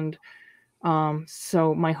choosy. And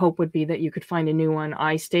so my hope would be that you could find a new one.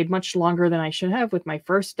 I stayed much longer than I should have with my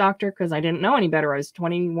first doctor because I didn't know any better. I was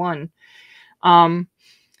 21. If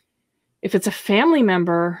it's a family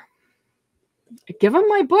member, give them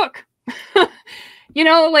my book.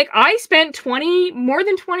 Like, I spent more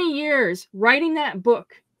than 20 years writing that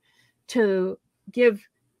book to give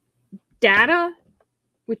data,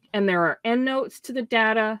 and there are endnotes to the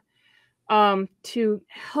data, to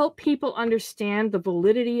help people understand the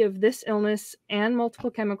validity of this illness and multiple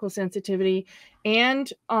chemical sensitivity,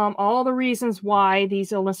 and all the reasons why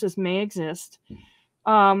these illnesses may exist.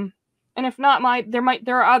 And if not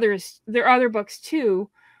there are other books too,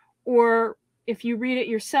 or if you read it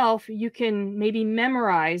yourself, you can maybe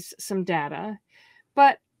memorize some data.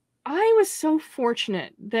 But I was so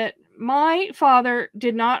fortunate that my father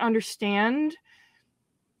did not understand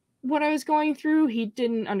what I was going through. He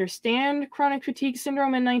didn't understand chronic fatigue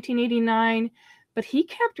syndrome in 1989, but he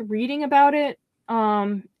kept reading about it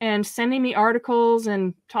and sending me articles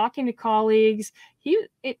and talking to colleagues. He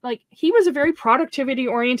was a very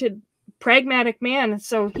productivity-oriented, pragmatic man,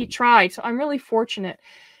 so he tried. So I'm really fortunate.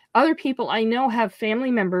 Other people I know have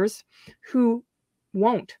family members who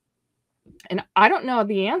won't. And I don't know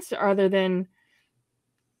the answer other than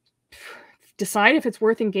decide if it's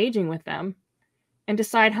worth engaging with them and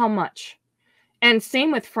decide how much. And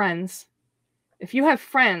same with friends. If you have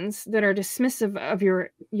friends that are dismissive of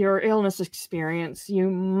your illness experience, you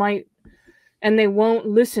might, and they won't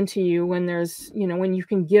listen to you when when you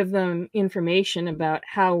can give them information about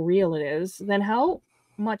how real it is, then how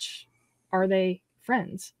much are they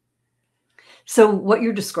friends? So what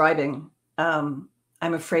you're describing, I'm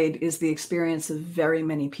afraid, is the experience of very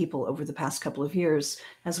many people over the past couple of years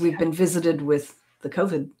as we've been visited with the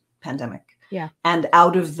COVID pandemic. Yeah. And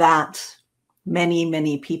out of that, many,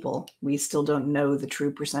 many people, we still don't know the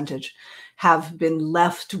true percentage, have been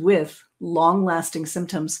left with long-lasting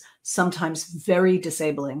symptoms, sometimes very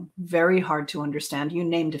disabling, very hard to understand. You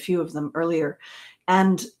named a few of them earlier.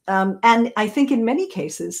 And I think in many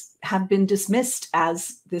cases have been dismissed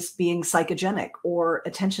as this being psychogenic or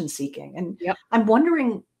attention-seeking. And yep. I'm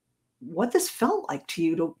wondering what this felt like to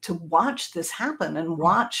you to watch this happen and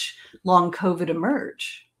watch long COVID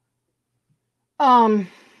emerge. When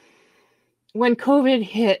COVID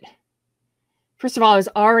hit, first of all, I was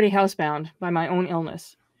already housebound by my own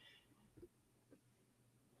illness.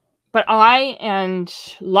 But I and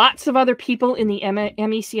lots of other people in the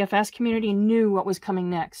MECFS community knew what was coming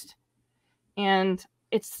next. And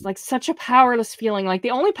it's like such a powerless feeling. Like,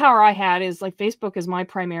 the only power I had is like Facebook is my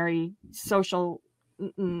primary social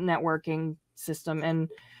networking system. And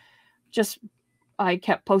just, I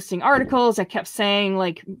kept posting articles. I kept saying,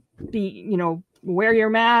 like, wear your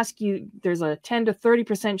mask. There's a 10 to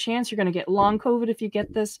 30% chance you're going to get long COVID if you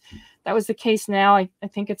get this. That was the case now. I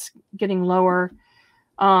think it's getting lower.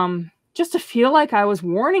 Just to feel like I was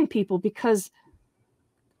warning people, because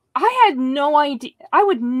I had no idea. I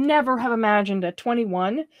would never have imagined at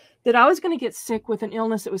 21 that I was going to get sick with an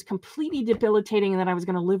illness that was completely debilitating and that I was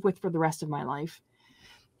going to live with for the rest of my life.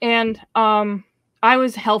 And I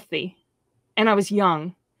was healthy and I was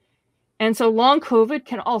young. And so long COVID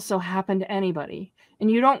can also happen to anybody.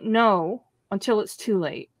 And you don't know until it's too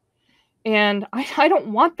late. And I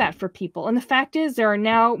don't want that for people. And the fact is, there are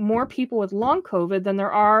now more people with long COVID than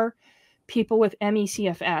there are people with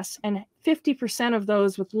ME/CFS. And 50% of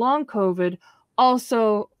those with long COVID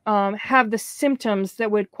also have the symptoms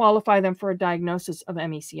that would qualify them for a diagnosis of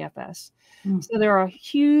ME/CFS. So there are a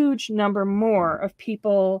huge number more of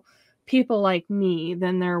people like me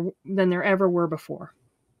than there ever were before.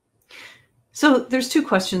 So there's two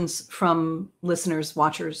questions from listeners,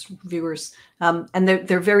 watchers, viewers, and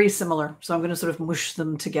they're very similar. So I'm going to sort of mush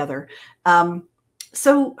them together.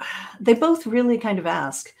 So they both really kind of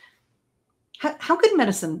ask, how could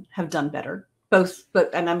medicine have done better?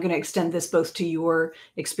 And I'm going to extend this both to your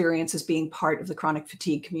experience as being part of the chronic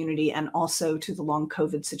fatigue community and also to the long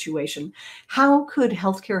COVID situation. How could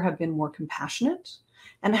healthcare have been more compassionate?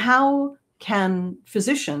 And how can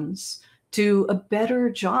physicians do a better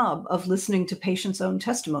job of listening to patients' own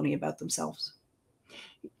testimony about themselves?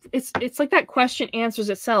 It's like that question answers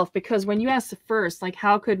itself, because when you asked the first, like,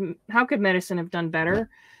 how could medicine have done better?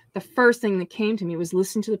 The first thing that came to me was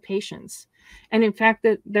listen to the patients. And in fact,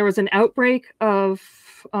 that there was an outbreak of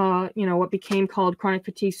what became called chronic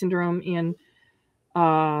fatigue syndrome in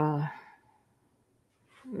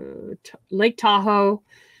Lake Tahoe,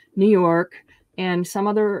 New York, and some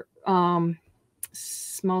other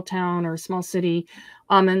small town or small city.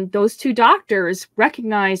 And those two doctors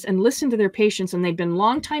recognized and listened to their patients, and they'd been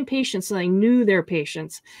longtime patients, so they knew their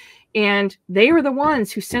patients. And they were the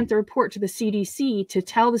ones who sent the report to the CDC to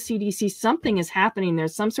tell the CDC something is happening.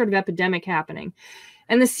 There's some sort of epidemic happening.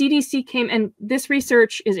 And the CDC came, and this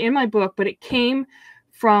research is in my book, but it came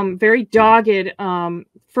from very dogged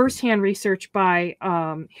firsthand research by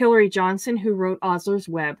Hillary Johnson, who wrote Osler's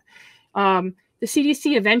Web. The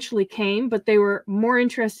CDC eventually came, but they were more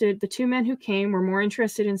interested, the two men who came were more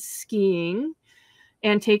interested in skiing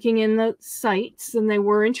and taking in the sights than they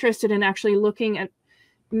were interested in actually looking at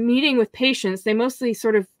meeting with patients. They mostly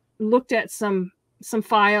sort of looked at some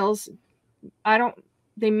files.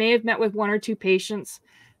 They may have met with one or two patients.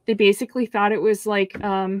 They basically thought it was like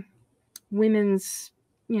women's,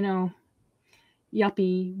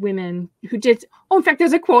 yuppie women who did. Oh, in fact,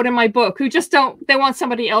 there's a quote in my book who just they want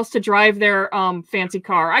somebody else to drive their fancy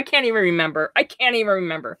car. I can't even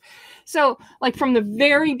remember. So like from the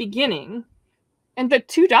very beginning, and the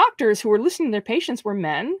two doctors who were listening to their patients were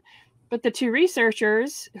men, but the two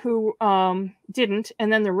researchers who didn't,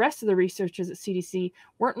 and then the rest of the researchers at CDC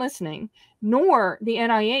weren't listening, nor the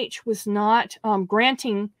NIH was not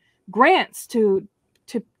granting grants to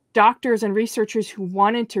doctors and researchers who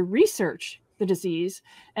wanted to research the disease.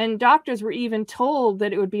 And doctors were even told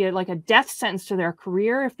that it would be like a death sentence to their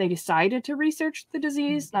career if they decided to research the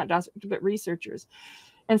disease, not doctors, but researchers.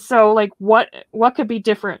 And so like what could be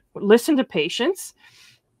different? Listen to patients,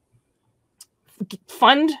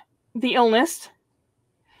 fund the illness,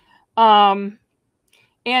 and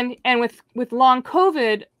with long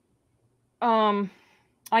COVID,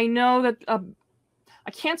 I know that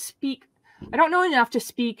I can't speak. I don't know enough to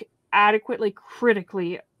speak adequately,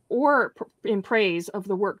 critically, or in praise of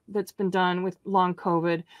the work that's been done with long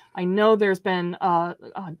COVID. I know there's been a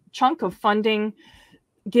chunk of funding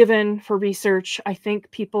given for research. I think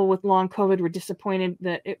people with long COVID were disappointed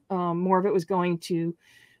that more of it was going to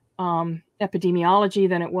epidemiology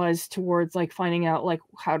than it was towards like finding out like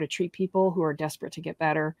how to treat people who are desperate to get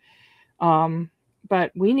better.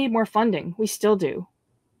 But we need more funding. We still do.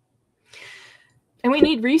 And we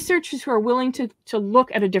need researchers who are willing to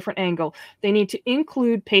look at a different angle. They need to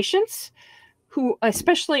include patients who,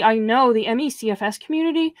 especially I know the ME/CFS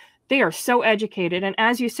community, they are so educated. And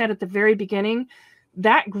as you said at the very beginning,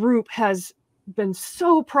 that group has been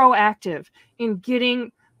so proactive in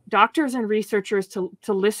getting doctors and researchers to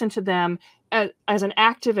listen to them as an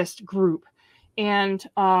activist group, and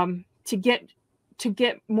to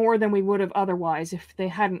get more than we would have otherwise if they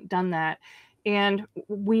hadn't done that. And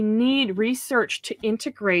we need research to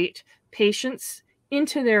integrate patients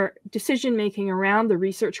into their decision making around the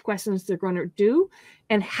research questions they're going to do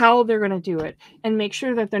and how they're going to do it, and make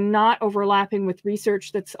sure that they're not overlapping with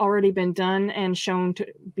research that's already been done and shown to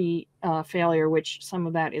be a failure, which some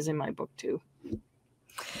of that is in my book too.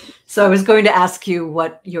 So I was going to ask you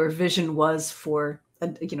what your vision was for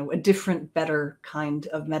a different, better kind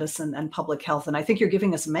of medicine and public health. And I think you're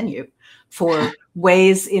giving us a menu for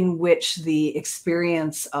ways in which the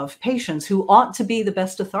experience of patients, who ought to be the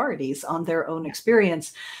best authorities on their own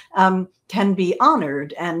experience, can be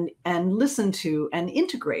honored and listened to and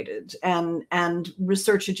integrated, and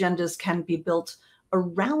research agendas can be built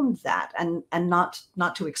around that, and not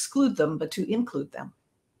to exclude them, but to include them.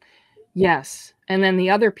 Yes. And then the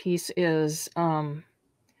other piece is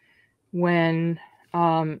when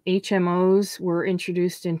HMOs were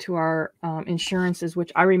introduced into our insurances,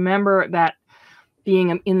 which I remember that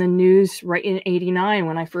being in the news right in '89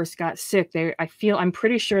 when I first got sick. I'm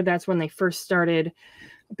pretty sure that's when they first started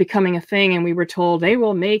becoming a thing, and we were told they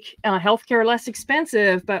will make healthcare less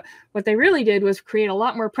expensive. But what they really did was create a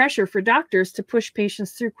lot more pressure for doctors to push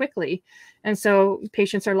patients through quickly. And so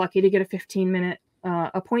patients are lucky to get a 15-minute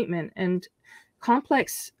appointment, and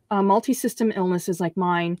complex multi-system illnesses like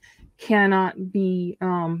mine cannot be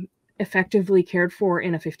effectively cared for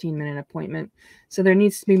in a 15-minute appointment. So there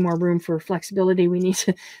needs to be more room for flexibility. We need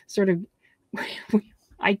to sort of,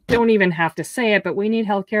 I don't even have to say it, but we need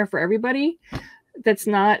healthcare for everybody that's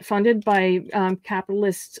not funded by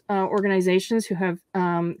capitalist organizations who have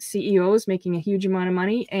CEOs making a huge amount of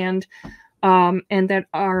money, and that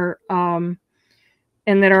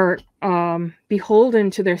are beholden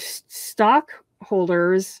to their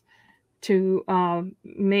stockholders to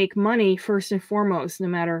make money first and foremost, no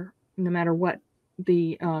matter what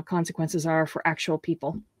the consequences are for actual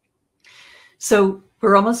people. So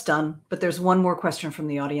we're almost done, but there's one more question from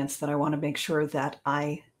the audience that I want to make sure that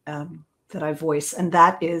I voice, and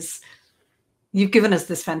that is, you've given us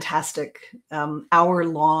this fantastic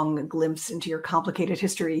hour-long glimpse into your complicated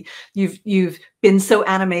history. You've been so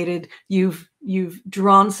animated. You've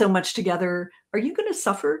drawn so much together. Are you going to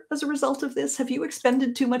suffer as a result of this? Have you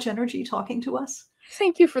expended too much energy talking to us?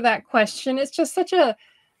 Thank you for that question. It's just such a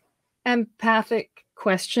empathic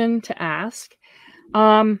question to ask.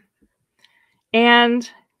 And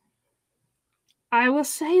I will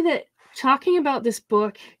say that talking about this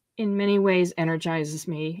book in many ways energizes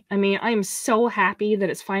me. I mean, I am so happy that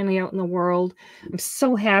it's finally out in the world. I'm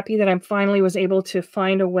so happy that I finally was able to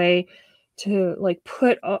find a way to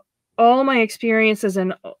put all my experiences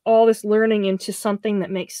and all this learning into something that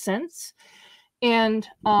makes sense, and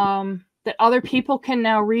that other people can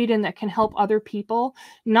now read, and that can help other people,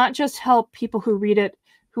 not just help people who read it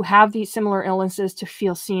who have these similar illnesses to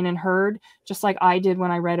feel seen and heard, just like I did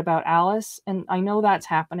when I read about Alice. And I know that's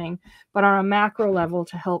happening, but on a macro level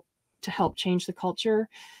to help change the culture.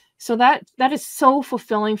 So that is so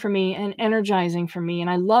fulfilling for me and energizing for me. And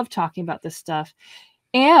I love talking about this stuff.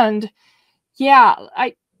 And yeah,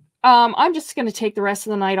 I'm just going to take the rest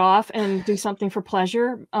of the night off and do something for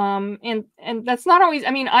pleasure. And that's not always,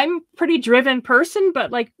 I mean, I'm a pretty driven person,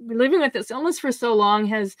 but living with this illness for so long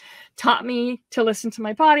has taught me to listen to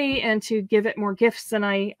my body and to give it more gifts than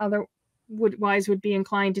I otherwise would be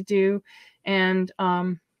inclined to do. And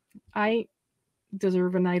I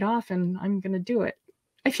deserve a night off, and I'm going to do it.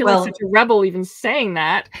 I feel like such a rebel even saying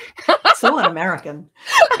that. So un-American.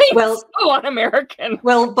 So un-American.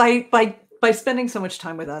 Well, by spending so much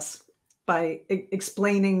time with us, by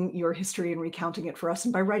explaining your history and recounting it for us,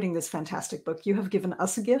 and by writing this fantastic book, you have given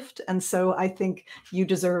us a gift. And so I think you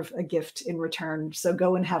deserve a gift in return. So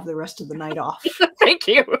go and have the rest of the night off. Thank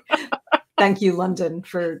you. Thank you, Lunden,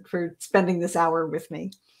 for spending this hour with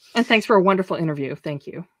me. And thanks for a wonderful interview. Thank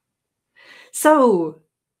you. So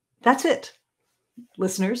that's it,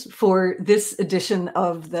 listeners, for this edition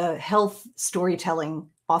of the Health Storytelling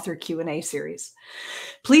Author Q&A series.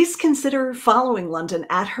 Please consider following Lunden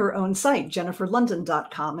at her own site,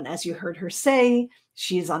 jenniferlunden.com. And as you heard her say,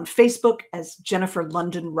 she is on Facebook as Jennifer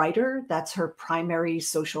Lunden Writer. That's her primary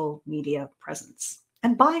social media presence.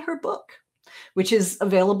 And buy her book, which is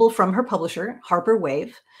available from her publisher, Harper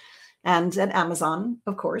Wave, and at Amazon,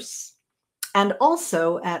 of course, and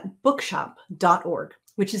also at bookshop.org,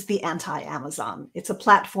 which is the anti-Amazon. It's a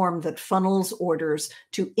platform that funnels orders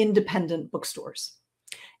to independent bookstores.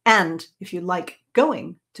 And if you like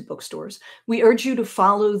going to bookstores, we urge you to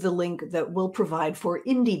follow the link that we'll provide for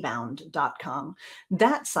indiebound.com.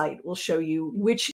 That site will show you which